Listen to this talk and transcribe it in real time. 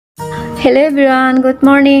Hello everyone, good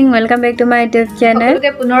morning. Welcome back to my YouTube channel. সকলোকে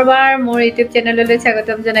পুনৰবাৰ মোৰ YouTube চেনেললৈ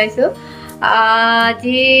স্বাগতম জনাইছো।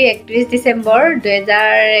 আজি 31 ডিসেম্বৰ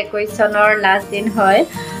 2021 চনৰ লাষ্ট দিন হয়।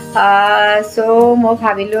 সো মই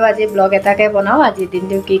ভাবিলো আজি ব্লগ এটাকে বনাও। আজি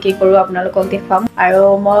দিনটো কি কৰো আপোনালোকক দেখাম আৰু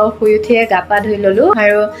মই শুই উঠিয়ে গা পা ধুই ললো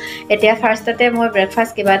আৰু এতিয়া ফাৰ্ষ্টতে মই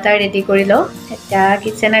ব্ৰেকফাষ্ট কিবা এটা ৰেডি কৰি লওঁ। এতিয়া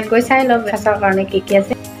কিচেনত গৈ চাই লওঁ ব্ৰেকফাষ্টৰ কাৰণে কি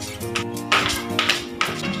আছে।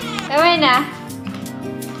 এবাইনা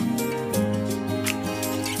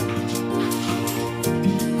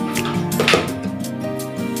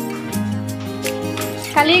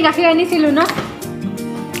কালি গাখীৰ আনিছিলো ন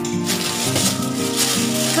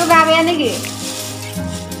তো গা বেয়া নেকি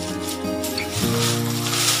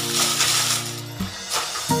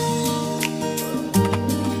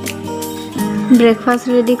ব্ৰেকফাষ্ট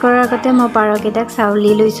ৰেডি কৰাৰ আগতে মই পাৰকেইটাক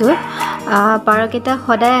চাউলি লৈছো। পাৰকেইটা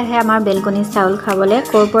সদায় আহে আমাৰ বেলকনিত চাউল খাবলৈ।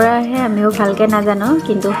 ক'ৰ পৰা আহে আমিও ভালকৈ নাজানো,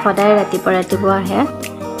 কিন্তু সদায় ৰাতিপুৱা আহে।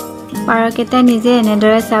 পাৰকেইটাই নিজে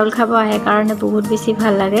এনেদৰে চাউল খাব আহে কাৰণে বহুত বেছি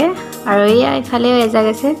ভাল লাগে। আৰু এয়া ইফালেও এজাক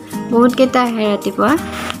আছে, বহুতকেইটা আহে ৰাতিপুৱা।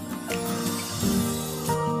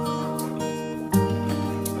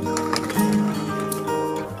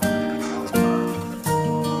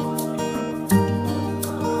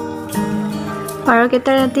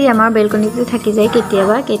 পাৰকেইটা ৰাতি আমাৰ বেলকনিতে থাকি যায়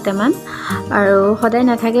কেতিয়াবা কেইটামান, আৰু সদায়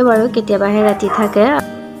নাথাকে বাৰু, কেতিয়াবাহে ৰাতি থাকে।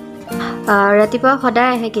 ৰাতিপুৱা সদায়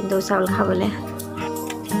আহে কিন্তু চাউল খাবলৈ।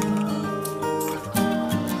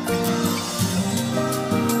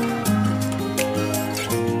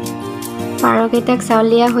 পাৰকেইটাক চাউল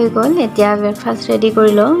দিয়া হৈ গ'ল। এতিয়া ব্ৰেকফাষ্ট ৰেডি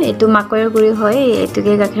কৰি লওঁ। এইটো মাকৈৰ গুড়ি হয়,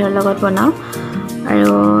 এইটোকে গাখীৰৰ লগত বনাওঁ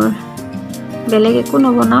আৰু বেলেগ একো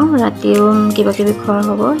নবনাওঁ। ৰাতিও কিবা কিবি খোৱা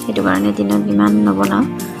হ'ব, সেইটো কাৰণে দিনত ইমান নবনাওঁ।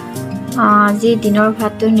 আজি দিনৰ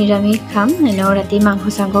ভাতটো নিৰামিষ খাম, এনেও ৰাতি মাংস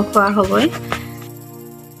চাংস খোৱা হ'বই।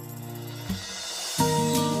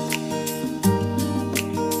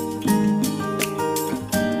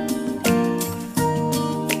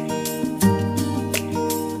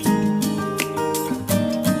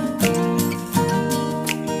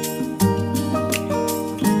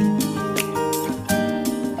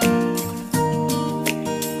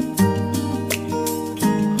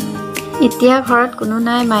 এতিয়া ঘৰত কোনো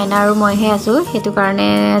নাই, মাইনা আৰু মইহে আছোঁ। সেইটো কাৰণে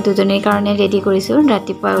দুজনীৰ কাৰণে ৰেডি কৰিছোঁ।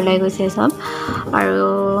 ৰাতিপুৱা ওলাই গৈছে চব। আৰু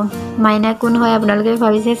মাইনা কোন হয় আপোনালোকে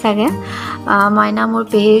ভাবিছে চাগে। মাইনা মোৰ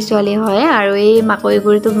পেহীৰ ছোৱালী হয়, আৰু এই মাকৈ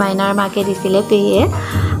গুড়িটো মাইনাৰ মাকে দিছিলে পেহীয়ে।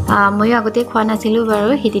 ময়ো আগতে খোৱা নাছিলোঁ বাৰু,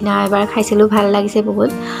 সিদিনা এবাৰ খাইছিলোঁ, ভাল লাগিছে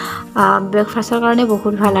বহুত। ব্ৰেকফাষ্টৰ কাৰণে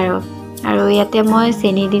বহুত ভাল। আৰু ইয়াতে মই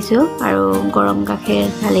চেনি দিছোঁ আৰু গৰম গাখীৰ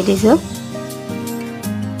ঢালি দিছোঁ।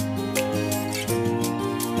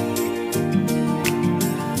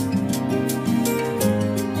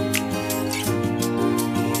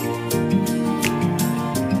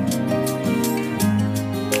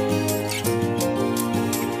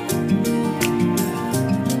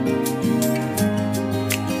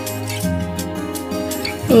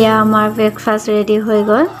 এয়া আমাৰ ব্ৰেকফাষ্ট ৰেডি হৈ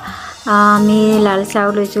গ'ল। আমি লাল চাহ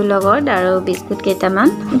লৈছোঁ লগত আৰু বিস্কুট কেইটামান।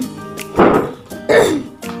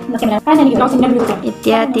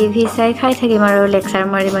 এতিয়া টিভি চাই খাই থাকিম আৰু লেকচাৰ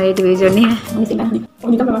মাৰি মাৰি দুইজনীয়ে।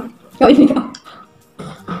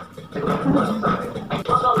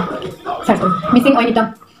 মিসিং অইল ইটা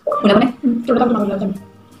বনাবনে কিবা বনাব লাগে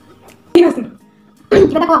ঠিক আছে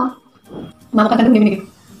কিবা কোৱা মামা কাকাটো নেকি নেকি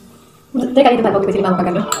তে কালি তো ভালো বেশি মামা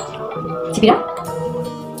কাকাটো চিপিরা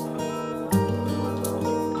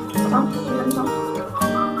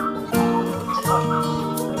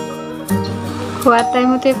খোৱাৰ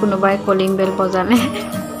টাইমতে কোনোবাই কলিং বেল বজালে।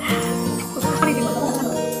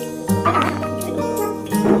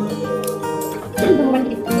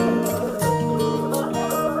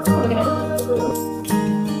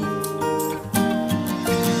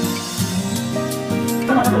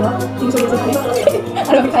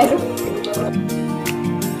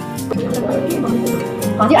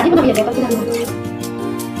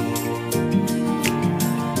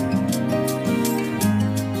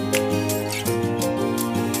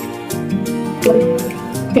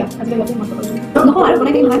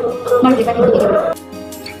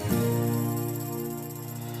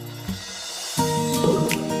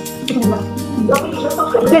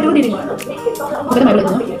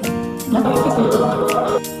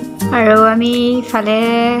 আৰু আমি ইফালে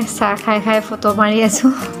চাহ খাই খাই ফটো মাৰি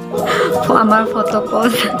আছোঁ। আমাৰ ফটো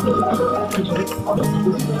পজ।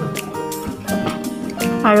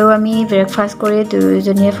 আৰু আমি ব্ৰেকফাষ্ট কৰি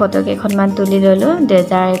দুয়োজনীয়ে ফটো কেইখনমান তুলি ল'লোঁ।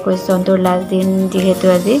 2021 চনটোৰ লাষ্ট দিন যিহেতু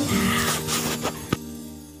আজি।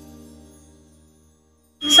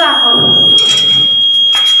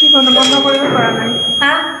 কি বন্ধ কৰিব পৰা নাই।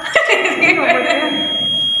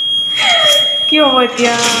 কি হ'ব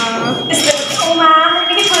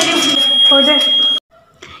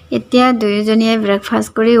এতিয়া দুয়োজনীয়ে ব্ৰেকফাষ্ট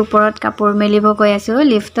কৰি ওপৰত কাপোৰ মেলিব গৈ আছোঁ।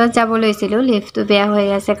 লিফ্টত যাব লৈছিলোঁ, লিফ্টটো বেয়া হৈ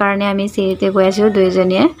আছে কাৰণে আমি চিৰিতে গৈ আছোঁ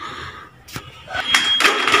দুয়োজনীয়ে।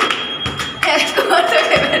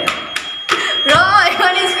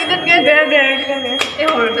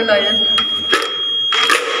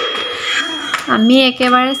 আমি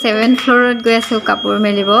একেবাৰে 7th ফ্ল'ৰত গৈ আছোঁ কাপোৰ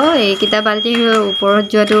মেলিব। এইকেইটা বাল্টি ওপৰত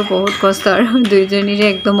যোৱাটো বহুত কষ্ট আৰু দুয়োজনীৰে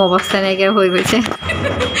একদম অৱস্থা নাইকিয়া হৈ গৈছে।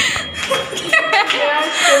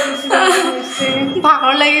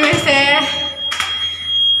 ভাগৰ লাগি গৈছে।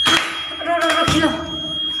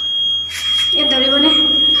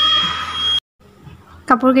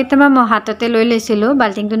 কাপোৰ কেইটামান মই হাততে লৈ লৈছিলোঁ,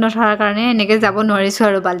 বাল্টিংটো নথকাৰ কাৰণে এনেকৈ যাব নোৱাৰিছোঁ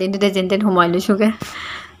আৰু বাল্টিংটোতে যেন তেন সোমাই লৈছোঁগৈ।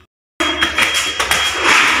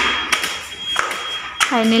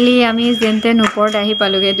 ফাইনেলি আমি যেন তেন ওপৰত আহি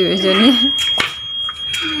পালোঁগৈ দুয়োজনী।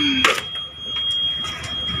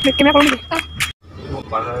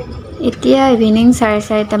 এতিয়া ইভিনিং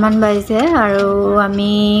 4:30মান বাজিছে আৰু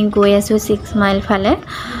আমি গৈ আছোঁ 6 মাইল ফালে।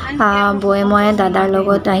 বৌয়ে মই দাদাৰ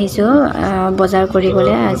লগত আহিছোঁ বজাৰ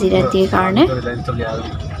কৰিবলৈ আজি ৰাতিৰ কাৰণে।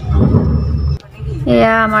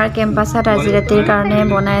 এয়া আমাৰ কেম্পাছত আজি ৰাতিৰ কাৰণে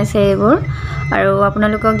বনাই আছে এইবোৰ, আৰু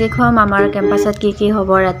আপোনালোকক দেখুৱাম আমাৰ কেম্পাছত কি কি হ'ব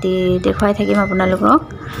ৰাতি, দেখুৱাই থাকিম আপোনালোকক।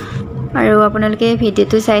 আৰু আপোনালোকে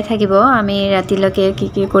ভিডিঅ'টো চাই থাকিব, আমি ৰাতিলৈকে কি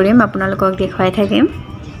কি কৰিম আপোনালোকক দেখুৱাই থাকিম।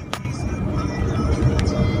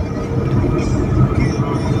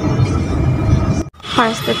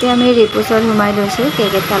 ফাৰ্ষ্টতে আমি ৰিপুচত সোমাই লৈছোঁ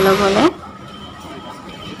কেক এটা ল'বলৈ।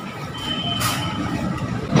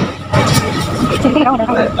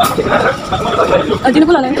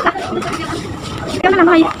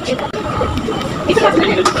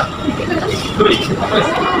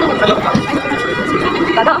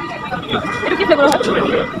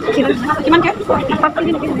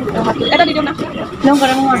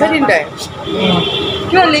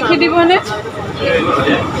 লিখি দিবনে?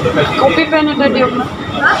 কপি পেন এটা দিয়ক না,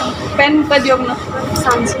 পেন এটা দিয়ক না।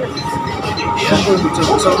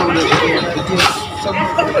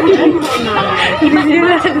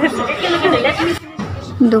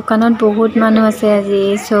 দোকানত বহুত মানুহ আছে আজি,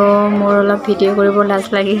 চ' মোৰ অলপ ভিডিঅ' কৰিব লাজ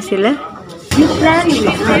লাগিছিলে।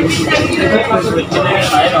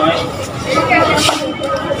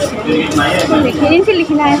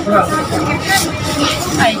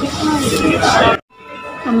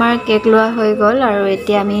 আমাৰ কেক লোৱা হৈ গ'ল আৰু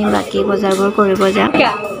এতিয়া আমি বাকী বজাৰবোৰ কৰিব যাম।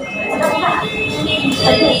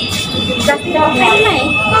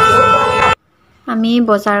 আমি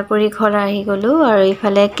বজাৰ কৰি ঘৰ আহি গ'লোঁ আৰু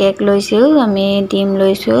ইফালে কেক লৈছোঁ, আমি ডিম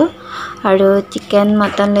লৈছোঁ আৰু চিকেন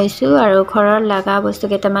মটন লৈছোঁ আৰু ঘৰৰ লগা বস্তু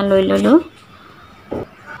কেইটামান লৈ ল'লোঁ।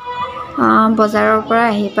 বজাৰৰ পৰা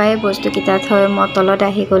আহি পাই বস্তুকেইটা থৈ মই তলত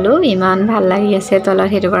আহি গ'লোঁ। ইমান ভাল লাগি আছে তলত,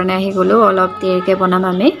 সেইটো কাৰণে আহি গ'লোঁ। অলপ দেৰিকৈ বনাম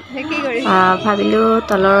আমি। ভাবিলোঁ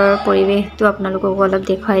তলৰ পৰিৱেশটো আপোনালোকক অলপ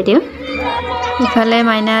দেখুৱাই দিওঁ। ইফালে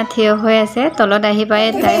মাইনা থিয় হৈ আছে, তলত আহি পাই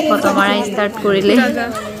তাই ফটো মাৰা ষ্টাৰ্ট কৰিলে।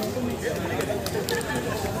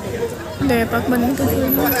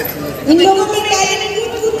 इन लोगों में टैलेंट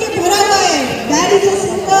कूद के भरा हुआ है. Dad is a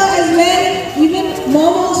singer as well, even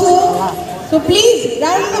mom also. So please,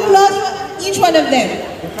 round of applause for each one of them.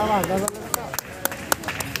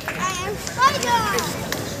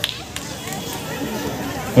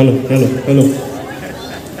 Hello.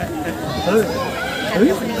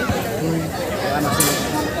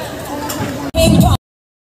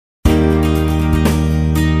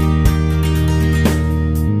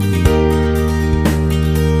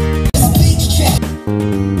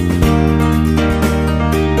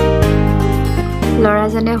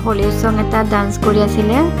 ল'ৰাজনে হোলীৰ ছং এটা ডান্স কৰি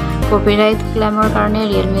আছিলে। কপিৰাইট ক্লেমৰ কাৰণে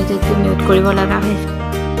ৰিয়েল মিউজিকটো মিউট কৰিব লগা হৈছে।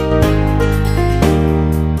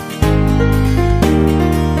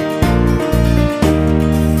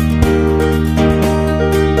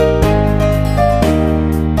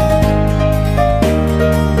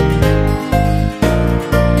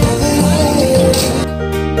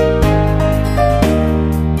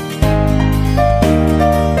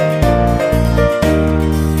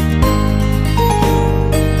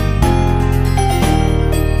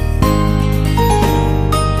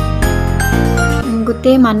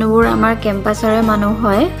 গোটেই মানুহবোৰ আমাৰ কেম্পাছৰে মানুহ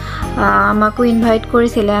হয়। আমাকো ইনভাইট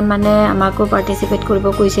কৰিছিলে, মানে আমাকো পাৰ্টিচিপেট কৰিব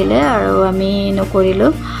কৈছিলে আৰু আমি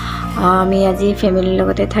নকৰিলোঁ। আমি আজি ফেমিলিৰ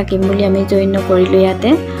লগতে থাকিম বুলি আমি জইন নকৰিলোঁ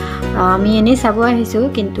ইয়াতে। আমি এনেই চাব আহিছোঁ,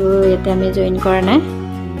 কিন্তু ইয়াতে আমি জইন কৰা নাই।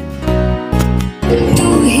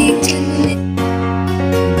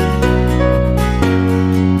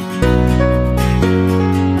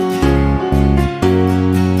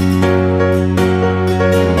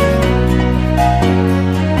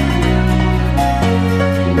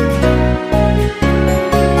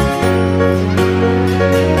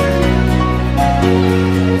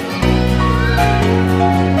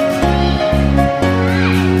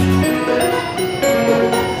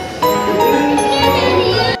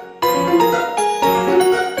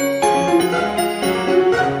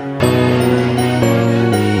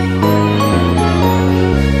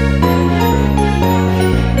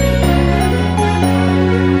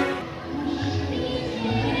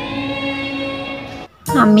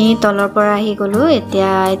 তলৰ পৰা আহি গ'লোঁ এতিয়া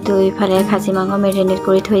এইটো ইফালে খাচী মাংস মেৰিনেট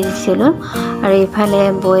কৰি থৈ দিছিলোঁ আৰু ইফালে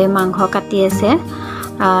বৌয়ে মাংস কাটি আছে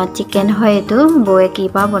চিকেন হয় এইটো বৌয়ে কি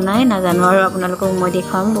পা বনাই নাজানো আৰু আপোনালোকক মই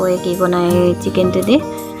দেখাম বৌয়ে কি বনাই চিকেনটো দি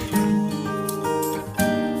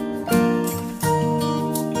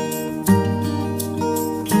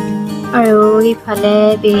আৰু ইফালে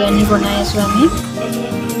বিৰিয়ানী বনাই আছো আমি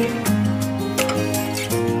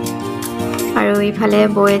আৰু ইফালে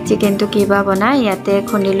বৌয়ে চিকেনটো কিবা বনাই ইয়াতে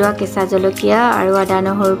খুন্দি লোৱা কেঁচা জলকীয়া আৰু আদা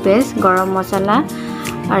নহৰু পেষ্ট গৰম মছলা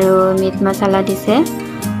আৰু মিট মছলা দিছে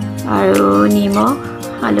আৰু নিমখ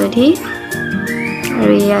হালধি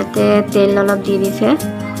আৰু ইয়াতে তেল অলপ দি দিছে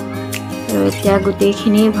আৰু এতিয়া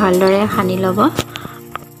গোটেইখিনি ভালদৰে সানি ল'ব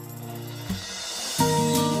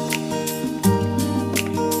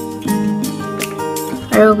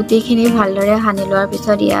আৰু গোটেইখিনি ভালদৰে সানি লোৱাৰ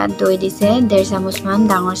পিছত ইয়াত দৈ দিছে 1.5 চামুচমান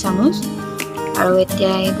ডাঙৰ চামুচ আৰু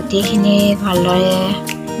এতিয়া গোটেইখিনি ভালদৰে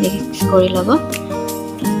মিক্স কৰি ল'ব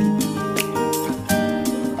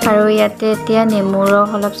আৰু ইয়াতে এতিয়া নেমুৰ ৰস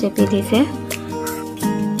অলপ চেপি দিছে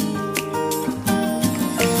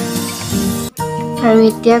আৰু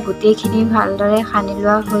এতিয়া গোটেইখিনি ভালদৰে সানি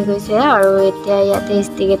লোৱা হৈ গৈছে আৰু এতিয়া ইয়াতে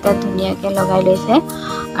ষ্টিক এটা ধুনীয়াকৈ লগাই লৈছে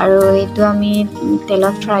আৰু এইটো আমি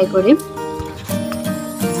তেলত ফ্ৰাই কৰিম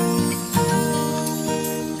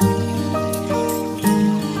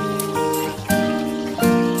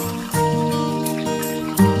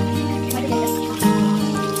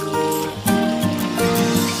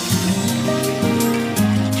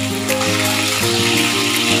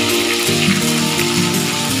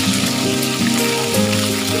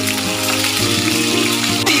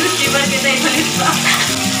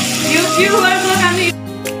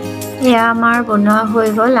এয়া আমাৰ বনোৱা হৈ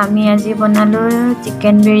গ'ল আমি আজি বনালোঁ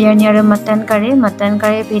চিকেন বিৰিয়ানী আৰু মটন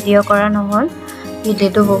কাৰী ভিডিঅ' কৰা নহ'ল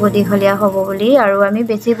ভিডিঅ'টো বহুত দীঘলীয়া হ'ব বুলি আৰু আমি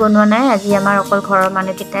বেছি বনোৱা নাই আজি আমাৰ অকল ঘৰৰ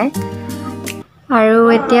মানুহকেইটাই আৰু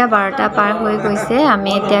এতিয়া 12টা পাৰ হৈ গৈছে আমি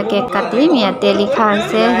এতিয়া কেক কাটিম ইয়াতে লিখা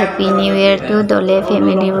আছে হেপী নিউ ইয়েৰ টু ডলে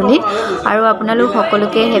ফেমিলি বুলি আৰু আপোনালোক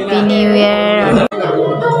সকলোকে happy new year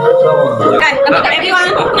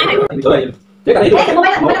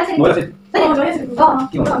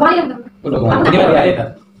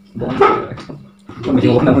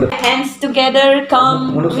Hands together, come,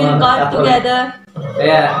 we'll God together.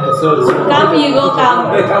 Come, you go, come.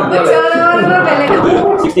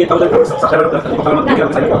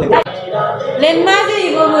 Lên má chứ gì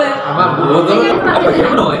cô người?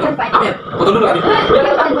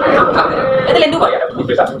 Itu lên dulu.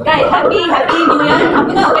 Guys, happy New Year.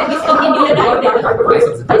 Apa nak buat diskon New Year dah?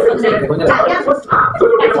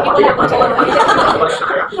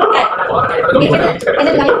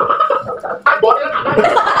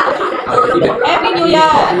 Happy New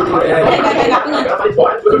Year.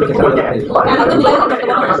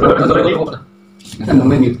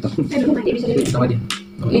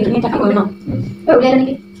 Ini tak kau nak? Udah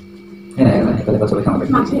ni.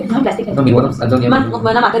 Mas,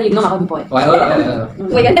 mana mata dia nak makan boy.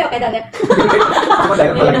 Boy kan dah kaya dah.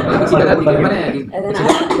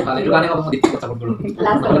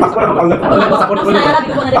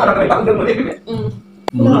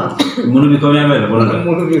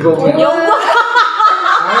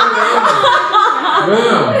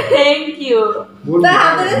 Thank you.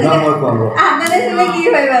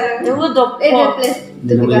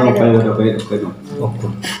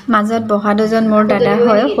 মাজত বহা দুজন মোৰ দাদা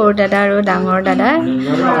হয় সৰু দাদা আৰু ডাঙৰ দাদা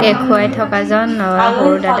কেক খুৱাই থকাজন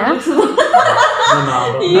সৰু দাদা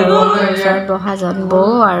ওচৰত বহাজন বৌ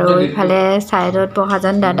আৰু ইফালে ছাইডত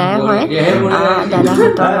বহাজন দাদাই হয়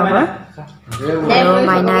দাদাহঁতৰ লগত আৰু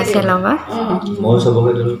মাইনা আছে লগত মই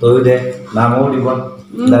চবকে তয়ো দে নামও দিব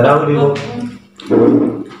দাদাও দিব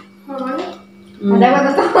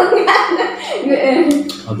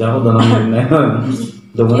Jangan dalam ini,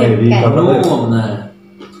 jangan heavy.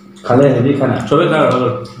 Kalau heavy kan, coba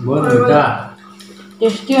kalau buat kita.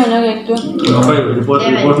 Tasty mana gitu? Apa report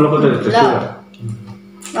lo kau tasty ya?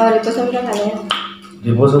 Oh, report apa kalian?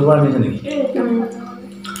 Report apa ni sini?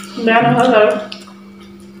 Berapa hal?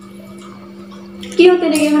 Kyo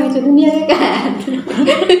tadi yang hari itu dunia kan?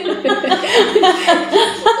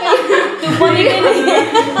 Tuponi ni.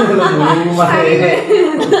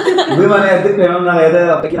 Gue mana ada memang nak ada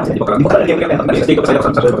apa kita sih bukan bukan dia kan tapi setiap saya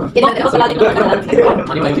akan saya Kita ada salah di mana?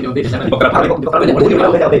 Ani mai video dia sana bukan hari bukan hari boleh dia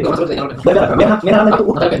ada merah itu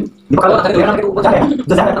di kalau ada merah itu bukan ya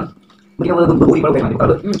jangan mereka boleh baru kan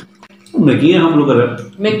kalau Making हम लोग कर रहे हैं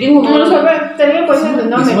Making हम लोग सब चलिए question दो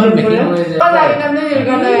ना मेकिंग बोले पता है ना नहीं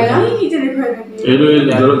करना है ना ये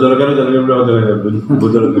जो जरकर होते हैं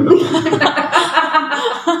बुजुर्ग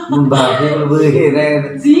भारतीय लोग ये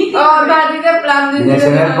और भारतीय प्लान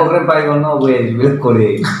ন্যাশনাল প্রোগ্রাম পাই গল না ওয়ে বিল করে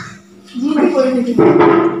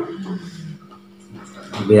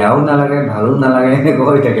বেয়াও না লাগে ভালো না লাগে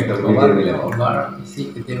কই থাকে তো ভিডিও ওভার বেশি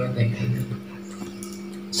কেতে দেখে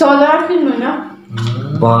সোলার ফিল্ম না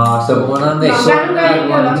বা সব বনান দে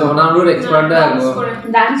সোনালুর এক্সপার্ট আগো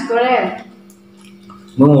ডান্স করে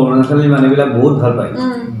মো অৰুণাচলী মানুহবিলাক বহুত ভাল পায়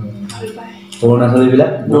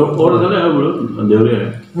অৰুণাচলীবিলাক অৰুণাচলী হয় বলো দেউৰী হয়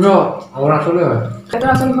নো আমাৰ আসলে হয় এটা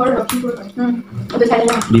আসল ঘৰ লখিমপুৰ ওতে চাই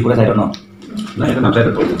না বিপুৰা চাইড ন নাই এটা নাম চাইড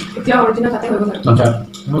এতিয়া অৰিজিনাল তাতে হৈ গ'ল আচ্ছা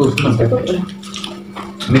মোৰ কনসেপ্ট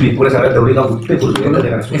আমি বিপুৰা চাইড দেউৰী গাঁও গোটেই ফুল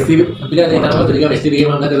দেখা এসি পিলা দেনা তো দিগা এসি বিগে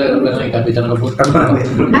মাননা দিলা না এটা পিছন কো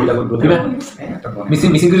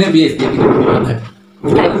মিসিং করে বিএসটি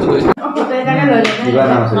কিবা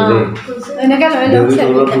নাম আছে দেই এনেকে লৈ দেউৰী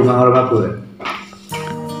তলৰ পুমাহৰ বা কৰে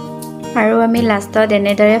আৰু আমি লাষ্টত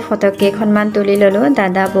এনেদৰে ফটো কেইখনমান তুলি ল'লোঁ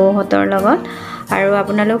দাদা বৌহঁতৰ লগত আৰু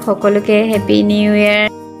আপোনালোক সকলোকে হেপী নিউ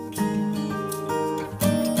ইয়েৰ